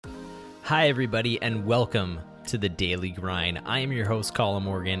Hi, everybody, and welcome to the Daily Grind. I am your host, Colin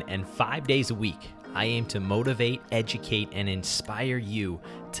Morgan, and 5 days a week, I aim to motivate, educate, and inspire you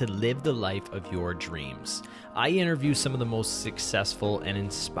to live the life of your dreams. I interview some of the most successful and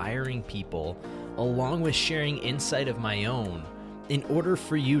inspiring people, along with sharing insight of my own, in order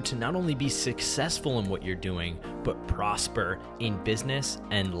for you to not only be successful in what you're doing, but prosper in business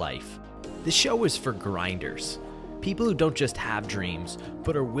and life. This show is for grinders. People who don't just have dreams,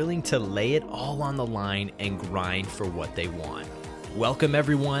 but are willing to lay it all on the line and grind for what they want. Welcome,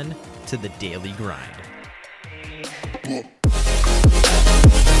 everyone, to the Daily Grind.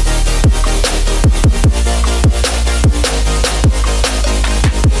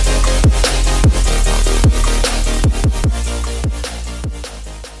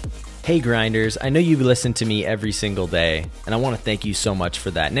 Hey grinders, I know you listen to me every single day, and I want to thank you so much for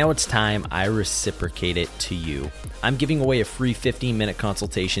that. Now it's time I reciprocate it to you. I'm giving away a free 15-minute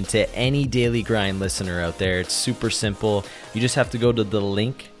consultation to any Daily Grind listener out there. It's super simple. You just have to go to the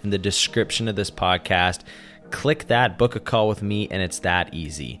link in the description of this podcast, click that, book a call with me, and it's that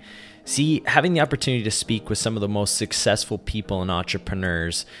easy. See, having the opportunity to speak with some of the most successful people and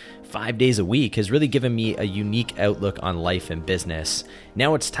entrepreneurs 5 days a week has really given me a unique outlook on life and business.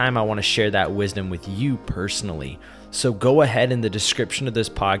 Now it's time I want to share that wisdom with you personally. So go ahead in the description of this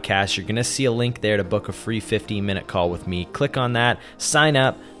podcast. You're going to see a link there to book a free 15-minute call with me. Click on that, sign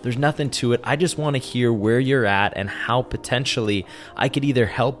up. There's nothing to it. I just want to hear where you're at and how potentially I could either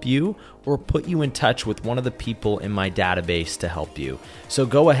help you or put you in touch with one of the people in my database to help you. So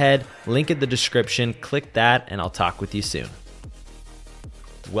go ahead, link in the description, click that, and I'll talk with you soon.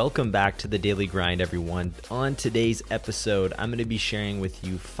 Welcome back to the Daily Grind, everyone. On today's episode, I'm going to be sharing with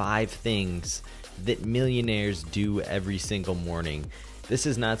you 5 things that millionaires do every single morning. This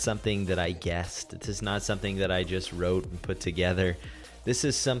is not something that I guessed. This is not something that I just wrote and put together. This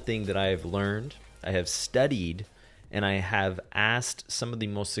is something that I have learned, I have studied, and I have asked some of the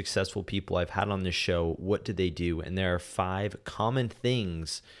most successful people I've had on this show, what do they do? And there are 5 common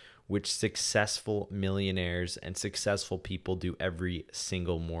things which successful millionaires and successful people do every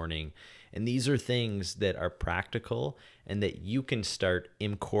single morning. And these are things that are practical and that you can start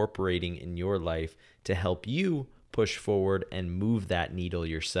incorporating in your life to help you push forward and move that needle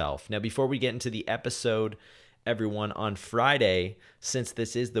yourself. Now, before we get into the episode, everyone, on Friday, since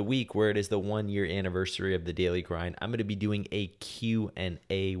this is the week where it is the 1-year anniversary of the Daily Grind, I'm going to be doing a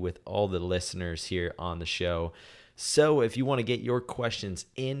Q&A with all the listeners here on the show. So if you want to get your questions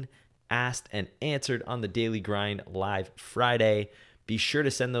in, asked, and answered on the Daily Grind live Friday, be sure to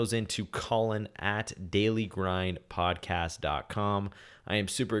send those in to colin@dailygrindpodcast.com. I am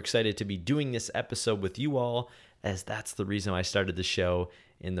super excited to be doing this episode with you all, as that's the reason I started the show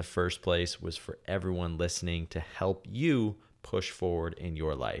in the first place, was for everyone listening to help you push forward in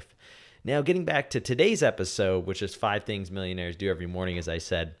your life. Now, getting back to today's episode, which is 5 things millionaires do every morning, as I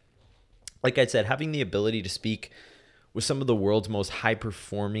said. Like I said, having the ability to speak with some of the world's most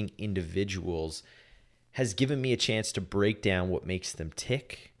high-performing individuals has given me a chance to break down what makes them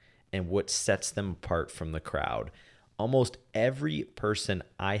tick and what sets them apart from the crowd. Almost every person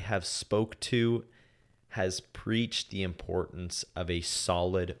I have spoke to has preached the importance of a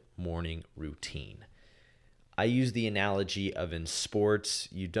solid morning routine. I use the analogy of in sports,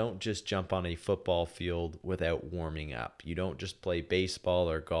 you don't just jump on a football field without warming up. You don't just play baseball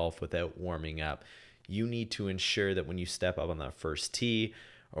or golf without warming up. You need to ensure that when you step up on that first tee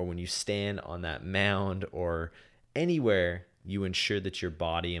or when you stand on that mound or anywhere, you ensure that your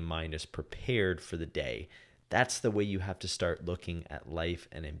body and mind is prepared for the day. That's the way you have to start looking at life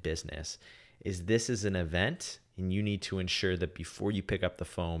and in business. This is an event, and you need to ensure that before you pick up the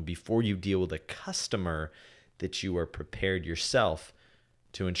phone, before you deal with a customer, that you are prepared yourself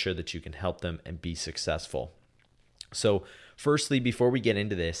to ensure that you can help them and be successful. So firstly, before we get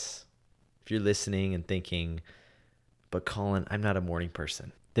into this, if you're listening and thinking, but Colin, I'm not a morning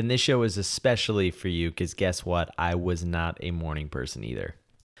person, then this show is especially for you, because guess what? I was not a morning person either.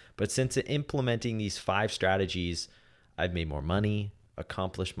 But since implementing these 5 strategies, I've made more money,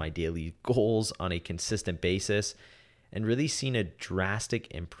 accomplished my daily goals on a consistent basis, and really seen a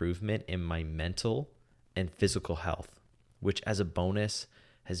drastic improvement in my mental and physical health, which as a bonus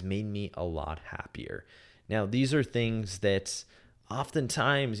has made me a lot happier. Now, these are things that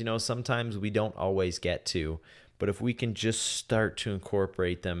oftentimes, sometimes we don't always get to, but if we can just start to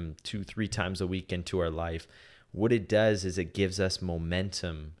incorporate them 2-3 times a week into our life, what it does is it gives us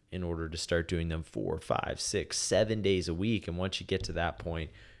momentum in order to start doing them 4, 5, 6, 7 days a week. And once you get to that point,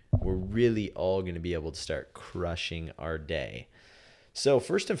 we're really all going to be able to start crushing our day. So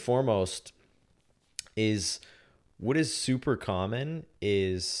first and foremost is What is super common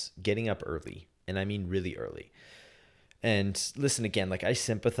is getting up early, and I mean really early. And listen again, like I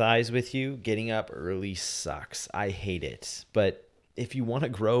sympathize with you. Getting up early sucks. I hate it. But if you want to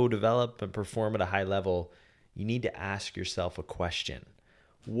grow, develop, and perform at a high level, you need to ask yourself a question.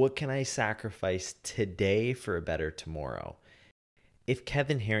 What can I sacrifice today for a better tomorrow? If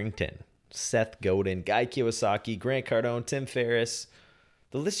Kevin Harrington, Seth Godin, Guy Kiyosaki, Grant Cardone, Tim Ferriss,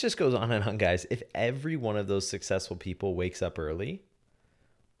 the list just goes on and on, guys. If every one of those successful people wakes up early,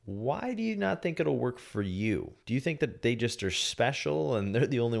 why do you not think it'll work for you? Do you think that they just are special and they're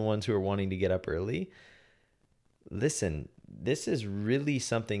the only ones who are wanting to get up early? Listen, this is really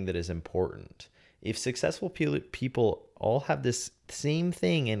something that is important. If successful people all have this same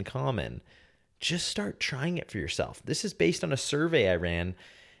thing in common, just start trying it for yourself. This is based on a survey I ran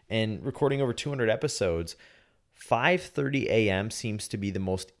and recording over 200 episodes. 5:30 a.m. seems to be the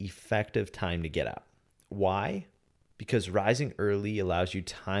most effective time to get up. Why? Because rising early allows you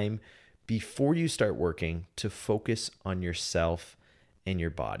time before you start working to focus on yourself and your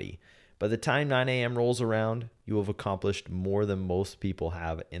body. By the time 9 a.m. rolls around, you will have accomplished more than most people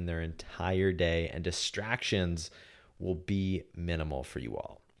have in their entire day, and distractions will be minimal for you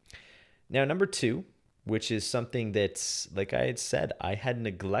all. Now, number 2, which is something that's, like I had said, I had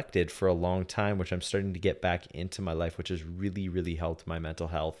neglected for a long time, which I'm starting to get back into my life, which has really, really helped my mental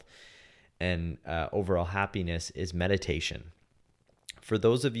health and overall happiness, is meditation. For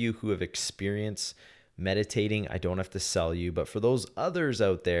those of you who have experienced meditating, I don't have to sell you, but for those others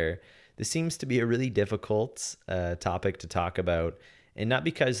out there, this seems to be a really difficult topic to talk about, and not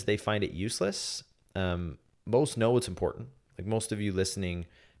because they find it useless. Most know it's important. Like most of you listening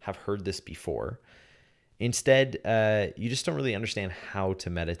have heard this before. Instead, you just don't really understand how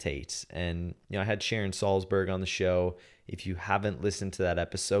to meditate. And I had Sharon Salzberg on the show. If you haven't listened to that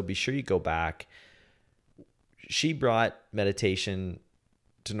episode, be sure you go back. She brought meditation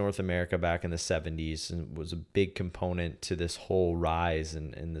to North America back in the 70s and was a big component to this whole rise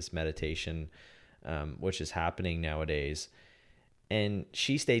in this meditation, which is happening nowadays. And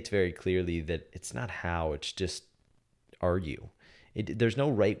she states very clearly that it's not how, it's just, are you? There's no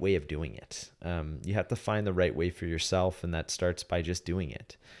right way of doing it. You have to find the right way for yourself, and that starts by just doing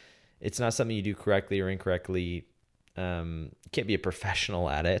it. It's not something you do correctly or incorrectly. You can't be a professional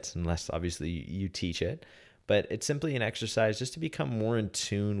at it unless obviously you teach it, but it's simply an exercise just to become more in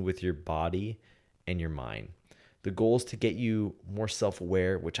tune with your body and your mind. The goal is to get you more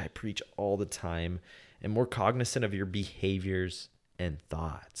self-aware, which I preach all the time, and more cognizant of your behaviors and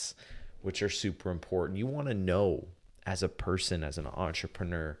thoughts, which are super important. You want to know, as a person, as an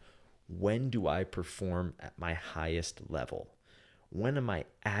entrepreneur, when do I perform at my highest level? When am I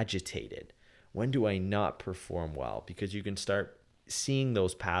agitated? When do I not perform well? Because you can start seeing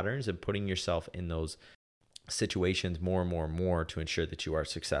those patterns and putting yourself in those situations more and more and more to ensure that you are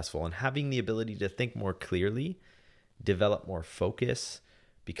successful. And having the ability to think more clearly, develop more focus,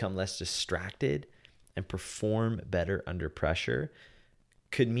 become less distracted, and perform better under pressure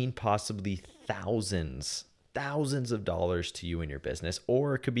could mean possibly thousands of dollars to you and your business,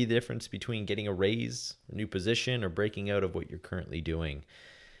 or it could be the difference between getting a raise, a new position, or breaking out of what you're currently doing.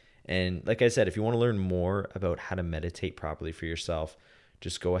 And like I said, if you want to learn more about how to meditate properly for yourself,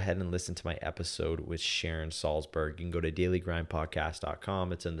 just go ahead and listen to my episode with Sharon Salzberg. You can go to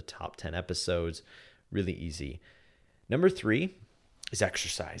dailygrindpodcast.com. It's in the top 10 episodes. Really easy. Number 3 is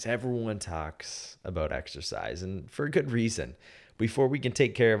exercise. Everyone talks about exercise, and for a good reason. Before we can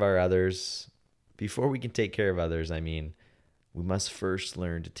take care of others, I mean, we must first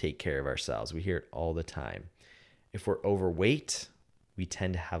learn to take care of ourselves. We hear it all the time. If we're overweight, we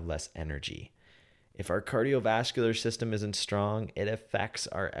tend to have less energy. If our cardiovascular system isn't strong, it affects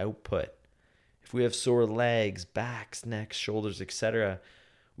our output. If we have sore legs, backs, necks, shoulders, etc.,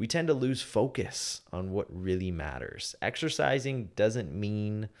 we tend to lose focus on what really matters. Exercising doesn't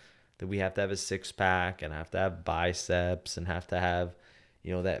mean that we have to have a six-pack and have to have biceps and have to have,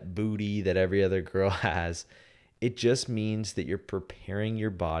 that booty that every other girl has. It just means that you're preparing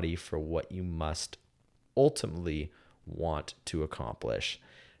your body for what you must ultimately want to accomplish.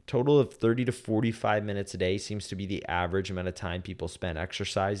 Total of 30 to 45 minutes a day seems to be the average amount of time people spend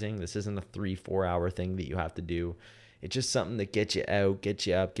exercising. This isn't a 3-4 hour thing that you have to do. It's just something that gets you out, gets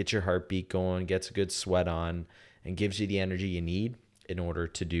you up, gets your heartbeat going, gets a good sweat on, and gives you the energy you need in order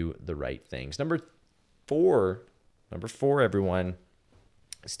to do the right things. Number four, everyone,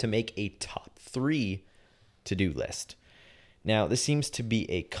 is to make a top 3 to-do list. Now, this seems to be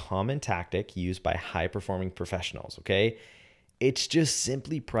a common tactic used by high-performing professionals, okay? It's just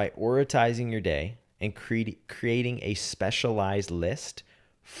simply prioritizing your day and creating a specialized list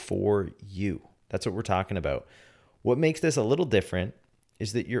for you. That's what we're talking about. What makes this a little different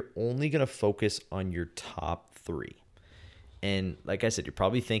is that you're only going to focus on your top 3. And like I said, you're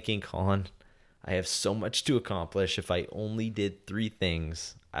probably thinking, Colin, I have so much to accomplish. If I only did 3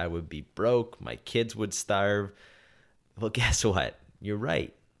 things, I would be broke. My kids would starve. Well, guess what? You're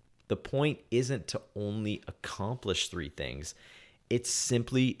right. The point isn't to only accomplish 3 things. It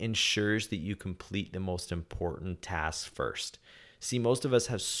simply ensures that you complete the most important tasks first. See, most of us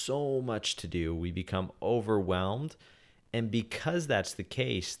have so much to do. We become overwhelmed. And because that's the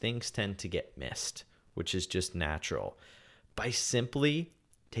case, things tend to get missed, which is just natural. By simply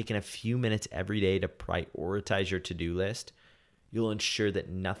taking a few minutes every day to prioritize your to-do list, you'll ensure that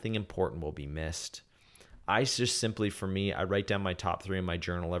nothing important will be missed. I just simply, for me, I write down my top 3 in my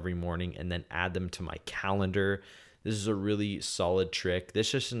journal every morning and then add them to my calendar. This is a really solid trick.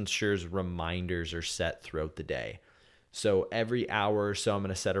 This just ensures reminders are set throughout the day. So every hour or so, I'm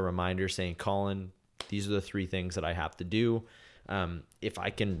going to set a reminder saying, Colin, these are the 3 things that I have to do. If I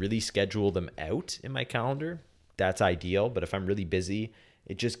can really schedule them out in my calendar, that's ideal. But if I'm really busy,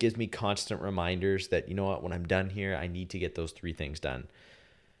 it just gives me constant reminders that, you know what, when I'm done here, I need to get those 3 things done.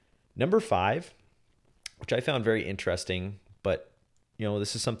 Number 5, which I found very interesting, but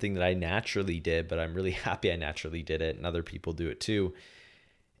this is something that I naturally did, but I'm really happy I naturally did it, and other people do it too,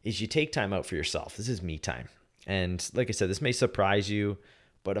 is you take time out for yourself. This is me time. And like I said, this may surprise you,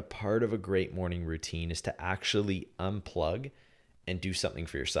 but a part of a great morning routine is to actually unplug and do something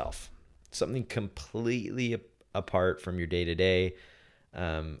for yourself. Something completely apart from your day-to-day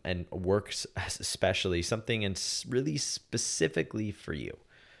and works, especially something and really specifically for you.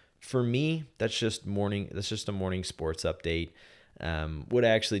 For me, that's just a morning sports update. What I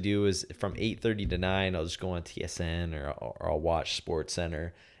actually do is from 8:30 to 9, I'll just go on TSN or I'll watch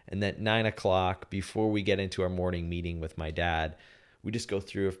SportsCenter. And at 9 o'clock, before we get into our morning meeting with my dad, we just go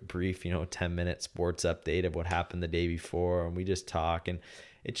through a brief, 10-minute sports update of what happened the day before. And we just talk. And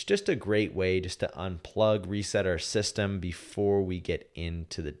it's just a great way just to unplug, reset our system before we get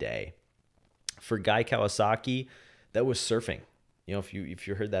into the day. For Guy Kawasaki, that was surfing. If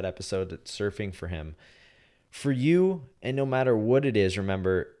you heard that episode, it's surfing for him. For you, and no matter what it is,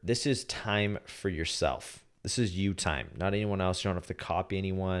 remember, this is time for yourself. This is you time, not anyone else. You don't have to copy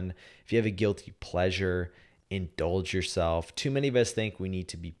anyone. If you have a guilty pleasure, indulge yourself. Too many of us think we need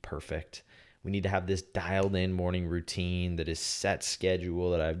to be perfect. We need to have this dialed in morning routine that is set schedule,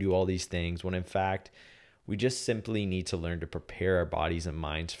 that I do all these things, when in fact, we just simply need to learn to prepare our bodies and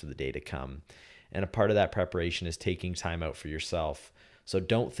minds for the day to come. And a part of that preparation is taking time out for yourself. So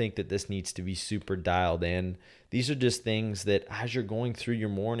don't think that this needs to be super dialed in. These are just things that as you're going through your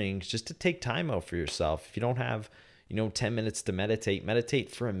mornings, just to take time out for yourself. If you don't have, 10 minutes to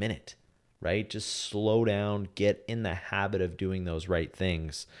meditate for a minute, right? Just slow down, get in the habit of doing those right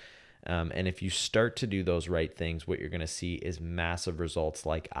things. And if you start to do those right things, what you're going to see is massive results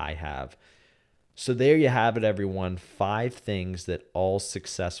like I have. So there you have it, everyone. 5 things that all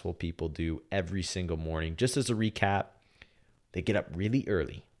successful people do every single morning. Just as a recap, they get up really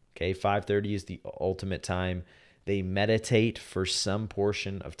early. Okay, 5:30 is the ultimate time. They meditate for some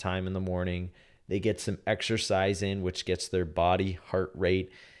portion of time in the morning. They get some exercise in, which gets their body heart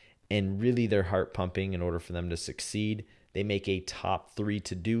rate and really their heart pumping in order for them to succeed. They make a top 3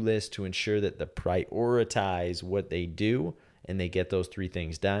 to-do list to ensure that they prioritize what they do and they get those 3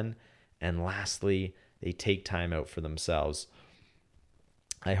 things done. And lastly, they take time out for themselves.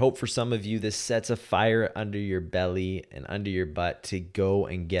 I hope for some of you, this sets a fire under your belly and under your butt to go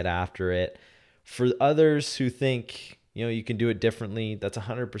and get after it. For others who think, you can do it differently, that's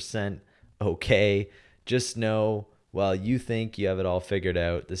 100% okay. Just know, while you think you have it all figured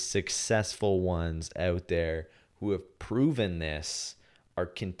out, the successful ones out there who have proven this are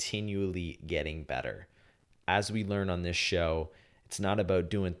continually getting better. As we learn on this show, it's not about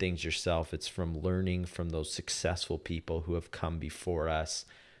doing things yourself. It's from learning from those successful people who have come before us.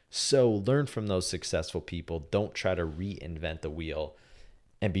 So learn from those successful people. Don't try to reinvent the wheel.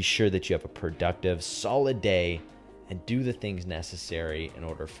 And be sure that you have a productive, solid day and do the things necessary in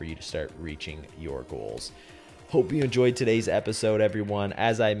order for you to start reaching your goals. Hope you enjoyed today's episode, everyone.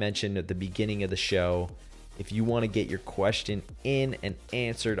 As I mentioned at the beginning of the show, if you want to get your question in and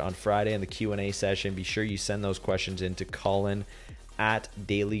answered on Friday in the Q&A session, be sure you send those questions in to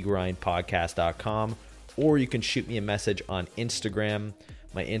Colin@dailygrindpodcast.com, or you can shoot me a message on Instagram.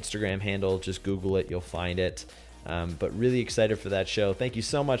 My Instagram handle, just Google it, you'll find it. But really excited for that show. Thank you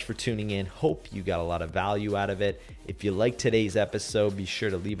so much for tuning in. Hope you got a lot of value out of it. If you liked today's episode, be sure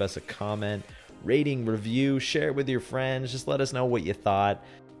to leave us a comment, rating, review, share it with your friends. Just let us know what you thought.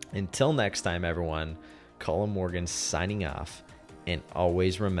 Until next time, everyone, Colin Morgan signing off. And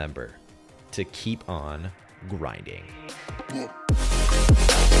always remember to keep on grinding.